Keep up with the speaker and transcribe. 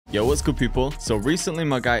Yo, what's good people? So recently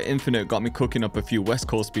my guy Infinite got me cooking up a few West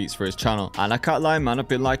Coast beats for his channel, and I can't lie man, I've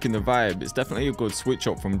been liking the vibe. It's definitely a good switch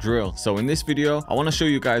up from drill. So in this video I want to show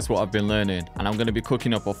you guys what I've been learning, and I'm going to be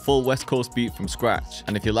cooking up a full West Coast beat from scratch.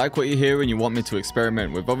 And if you like what you hear and you want me to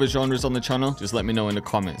experiment with other genres on the channel, just let me know in the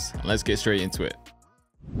comments, and let's get straight into it.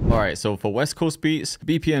 Alright, so for West Coast beats,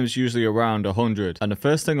 BPM is usually around 100, and the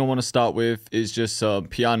first thing I want to start with is just some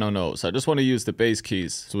piano notes. I just want to use the bass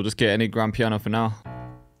keys, so we'll just get any grand piano for now.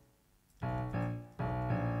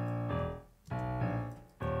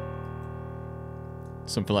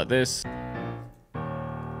 Something like this.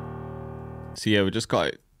 So yeah, we just got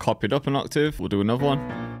it copied up an octave. We'll do another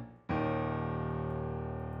one.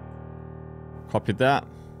 Copied that.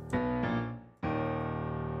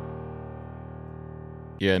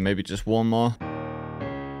 Yeah, maybe just one more.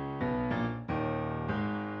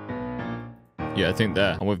 Yeah, I think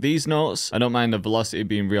there. And with these notes, I don't mind the velocity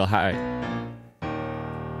being real high.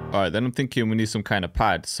 Alright, then I'm thinking we need some kind of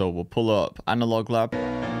pad. So we'll pull up Analog Lab.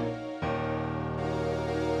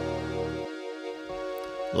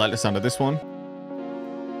 I like the sound of this one.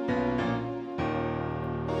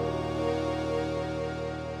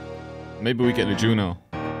 Maybe we get the Juno.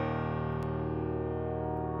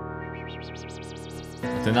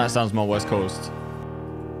 I think that sounds more West Coast.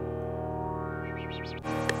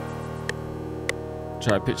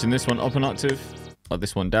 Try pitching this one up an octave, or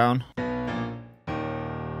this one down.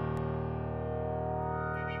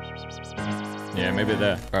 Yeah, maybe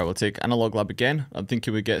there. Alright, we'll take Analog Lab again. I'm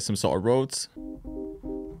thinking we get some sort of Rhodes.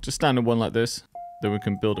 Just standard one like this. Then we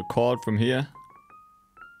can build a chord from here.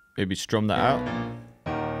 Maybe strum that out.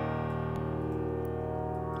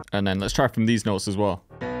 And then let's try from these notes as well.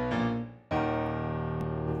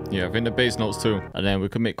 Yeah, I think the bass notes too. And then we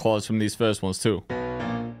can make chords from these first ones too.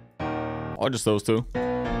 Or just those two.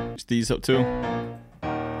 Just these up too.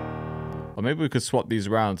 Or maybe we could swap these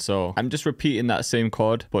around. So I'm just repeating that same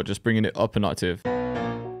chord, but just bringing it up an octave.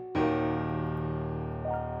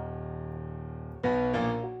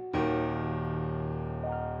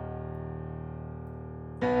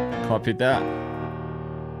 Copy that.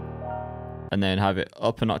 And then have it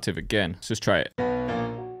up an octave again. Let's just try it.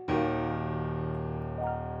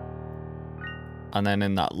 And then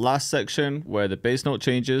in that last section where the bass note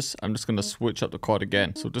changes, I'm just going to switch up the chord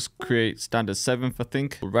again. So just create standard 7th, I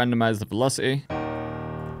think. We'll randomize the velocity.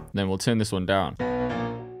 Then we'll turn this one down.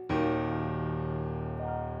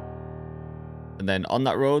 And then on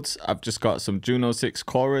that Rhodes, I've just got some Juno 6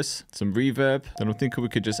 chorus, some reverb. Then I'm thinking we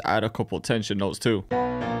could just add a couple tension notes too.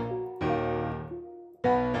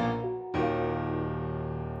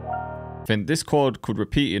 I think this chord could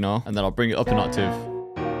repeat, you know, and then I'll bring it up an octave.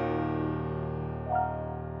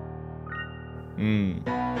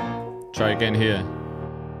 Try again here.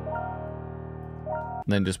 And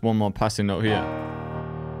then just one more passing note here.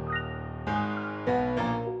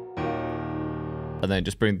 And then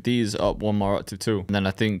just bring these up one more octave too. And then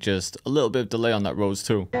I think just a little bit of delay on that Rhodes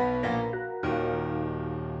too.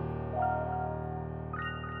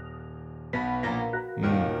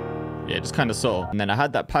 Yeah, just kind of subtle. And then I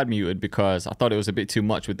had that pad muted because I thought it was a bit too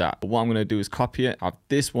much with that. But what I'm going to do is copy it, have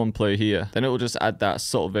this one play here. Then it will just add that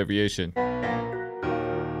subtle variation.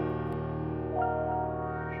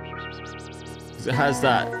 It has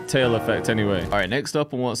that tail effect anyway. Alright, next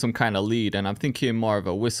up I want some kind of lead, and I'm thinking more of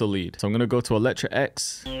a whistle lead. So I'm going to go to Electra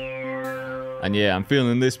X. And yeah, I'm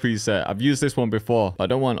feeling this preset. I've used this one before, but I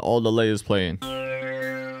don't want all the layers playing.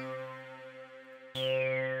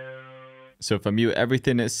 So if I mute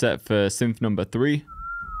everything, it's set for synth number 3.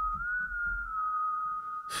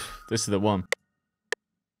 This is the one.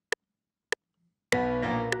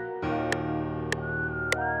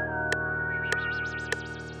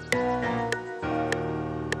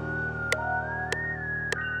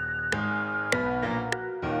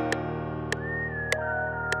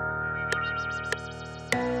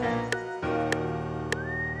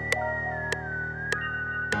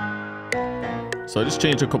 So I just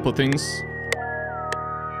changed a couple of things,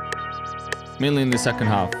 mainly in the second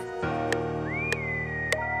half.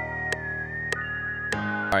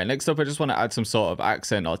 Alright, next up I just want to add some sort of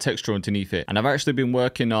accent or texture underneath it. And I've actually been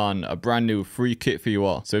working on a brand new free kit for you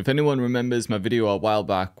all. So if anyone remembers my video a while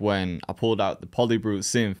back when I pulled out the Polybrute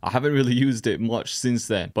synth, I haven't really used it much since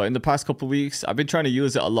then. But in the past couple of weeks, I've been trying to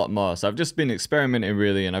use it a lot more. So I've just been experimenting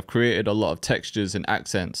really, and I've created a lot of textures and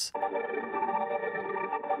accents.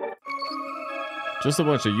 Just a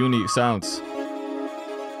bunch of unique sounds.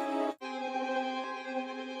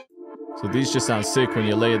 So these just sound sick when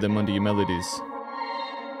you layer them under your melodies.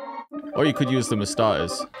 Or you could use them as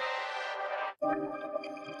starters.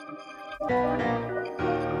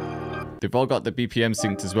 They've all got the BPM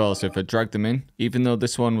synced as well, so if I drag them in, even though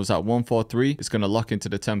this one was at 143, it's going to lock into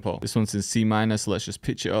the tempo. This one's in C minor, so let's just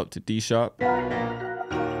pitch it up to D sharp. See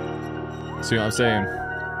what I'm saying?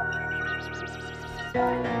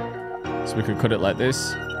 So we can cut it like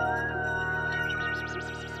this.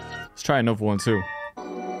 Let's try another one too.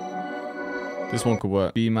 This one could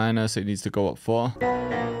work. B minor, so it needs to go up 4.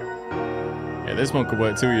 Yeah, this one could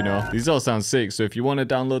work too, you know. These all sound sick, so if you want to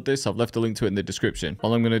download this, I've left a link to it in the description.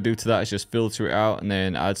 All I'm going to do to that is just filter it out and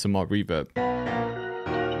then add some more reverb.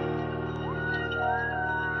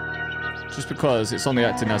 Just because it's only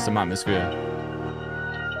acting as some atmosphere.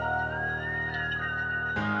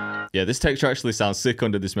 Yeah, this texture actually sounds sick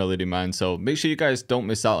under this melody, man. So make sure you guys don't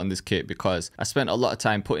miss out on this kit because I spent a lot of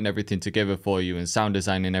time putting everything together for you and sound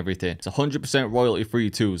designing everything. It's 100% royalty free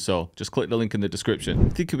too, so just click the link in the description. I'm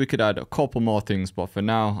thinking we could add a couple more things, but for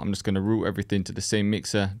now, I'm just going to route everything to the same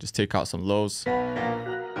mixer. Just take out some lows.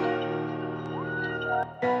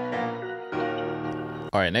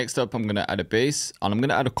 Alright, next up I'm going to add a bass, and I'm going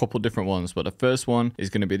to add a couple different ones, but the first one is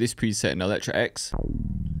going to be this preset in Electra X.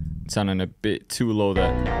 It's sounding a bit too low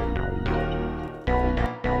there.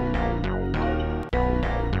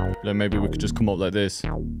 Then maybe we could just come up like this.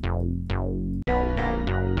 Then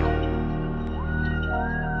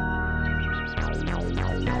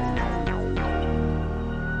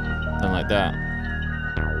like that.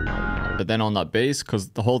 But then on that bass, because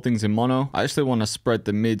the whole thing's in mono, I actually want to spread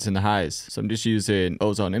the mids and the highs. So I'm just using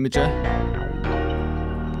Ozone Imager.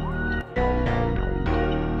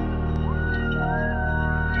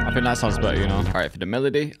 I think that sounds better, you know. Alright, for the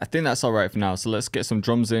melody, I think that's alright for now. So let's get some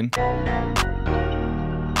drums in.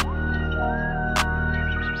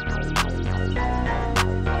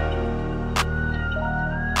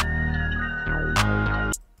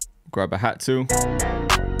 Grab a hat too.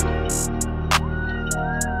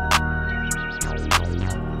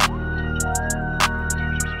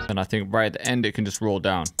 And I think right at the end it can just roll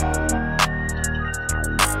down.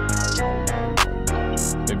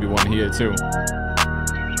 Maybe one here too.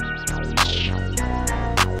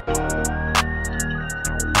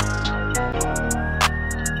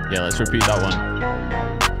 Yeah, let's repeat that one.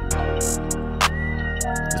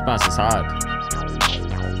 This bass is hard.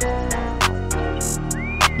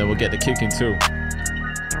 Then we'll get the kick in too.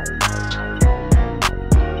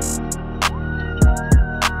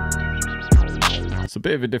 It's a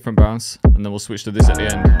bit of a different bounce, and then we'll switch to this at the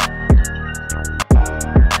end.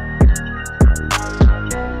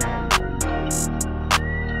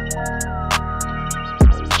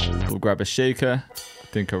 We'll grab a shaker, I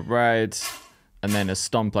think a ride, and then a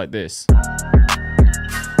stomp like this.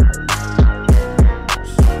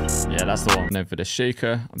 Yeah, that's the one. And then for the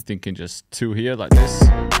shaker, I'm thinking just 2 here like this.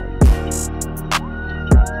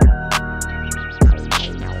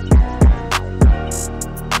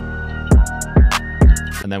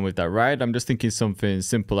 And then with that ride, I'm just thinking something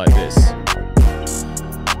simple like this.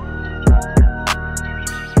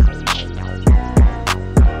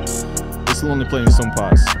 This will only play in some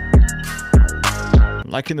parts. I'm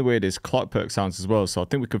liking the way this clock perk sounds as well, so I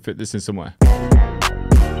think we could fit this in somewhere.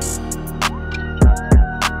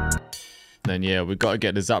 Then yeah, we've got to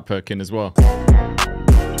get the zap perk in as well.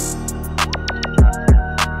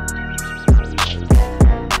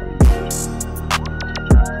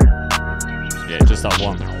 Yeah, just that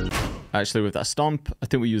one. Actually, with that stomp, I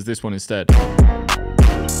think we use this one instead.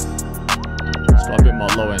 It's got a bit more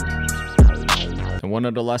low end. And one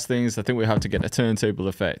of the last things, I think we have to get a turntable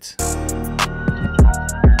effect.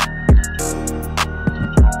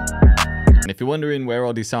 And if you're wondering where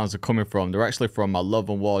all these sounds are coming from, they're actually from my Love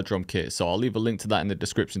and War drum kit, so I'll leave a link to that in the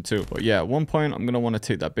description too. But yeah, at one point I'm going to want to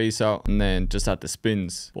take that bass out and then just add the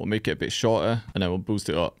spins. We'll make it a bit shorter and then we'll boost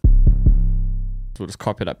it up. So we'll just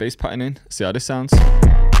copy that bass pattern in, see how this sounds.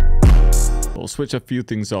 We'll switch a few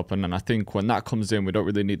things up, and then I think when that comes in we don't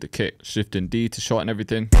really need the kick. Shifting D to shorten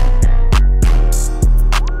everything.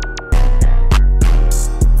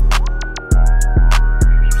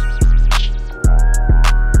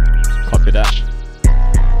 Copy that.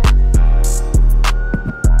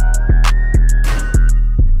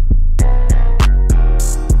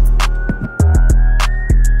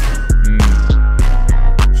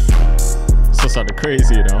 Started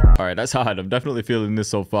crazy, you know. All right, that's hard. I'm definitely feeling this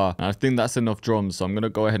so far, and I think that's enough drums, so I'm gonna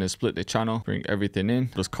go ahead and split the channel, bring everything in,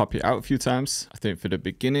 just copy it out a few times. I think for the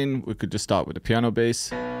beginning we could just start with the piano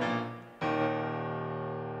bass, and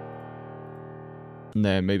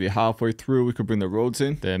then maybe halfway through we could bring the Rhodes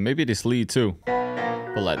in, then maybe this lead too,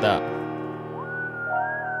 but like that.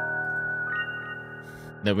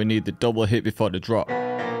 Then we need the double hit before the drop.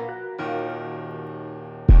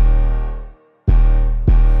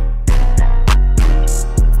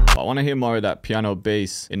 I want to hear more of that piano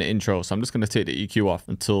bass in the intro, so I'm just going to take the EQ off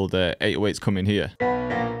until the 808s come in here.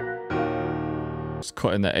 Just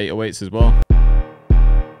cutting the 808s as well.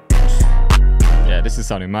 Yeah, this is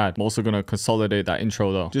sounding mad. I'm also going to consolidate that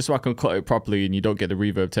intro though, just so I can cut it properly and you don't get the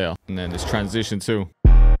reverb tail. And then this transition too.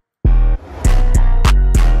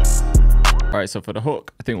 Alright, so for the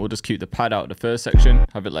hook, I think we'll just keep the pad out of the first section.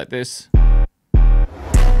 Have it like this. Get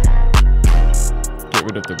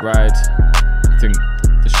rid of the ride. I think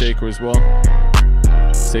the shaker as well.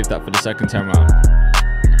 Save that for the second time around.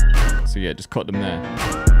 So yeah, just cut them there.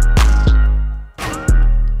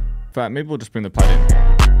 In fact, maybe we'll just bring the pad in.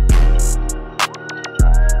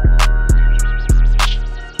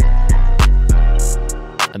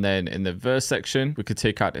 And then in the verse section, we could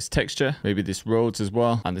take out this texture, maybe this Rhodes as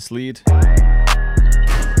well, and this lead.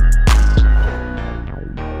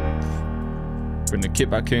 Bring the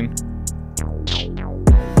kit back in.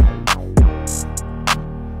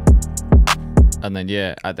 And then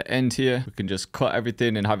yeah, at the end here, we can just cut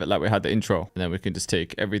everything and have it like we had the intro. And then we can just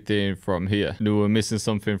take everything from here. Knew we're missing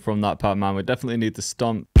something from that part, man. We definitely need the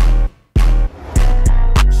stomp.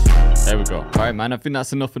 There we go. All right, man, I think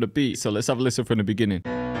that's enough for the beat. So let's have a listen from the beginning.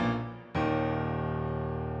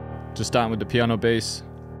 Just starting with the piano bass.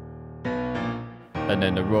 And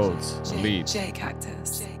then the Rhodes, the lead. J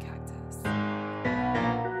Cactus.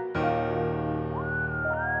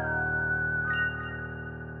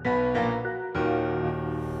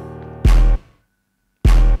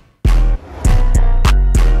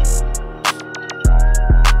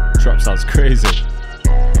 Drop sounds crazy.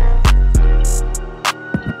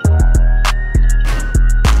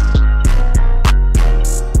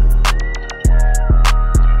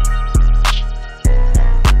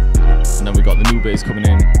 And then we got the new bass coming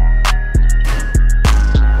in.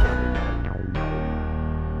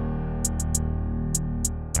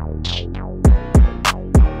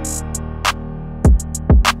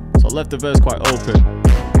 So I left the verse quite open.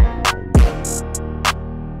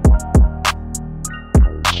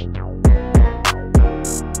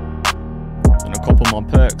 Couple more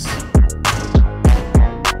perks.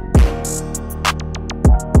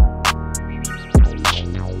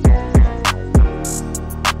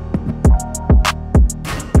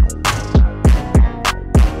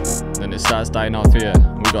 Then it starts dying off here,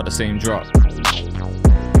 and we got the same drop.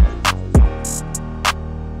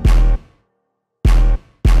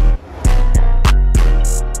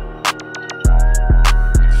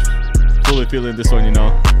 Fully feeling this one, you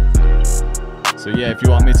know. So yeah, if you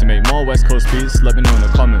want me to make more West Coast beats, let me know in the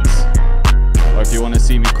comments. Or if you want to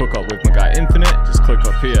see me cook up with my guy Infinite, just click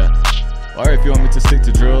up here. Or if you want me to stick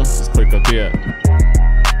to drill, just click up here.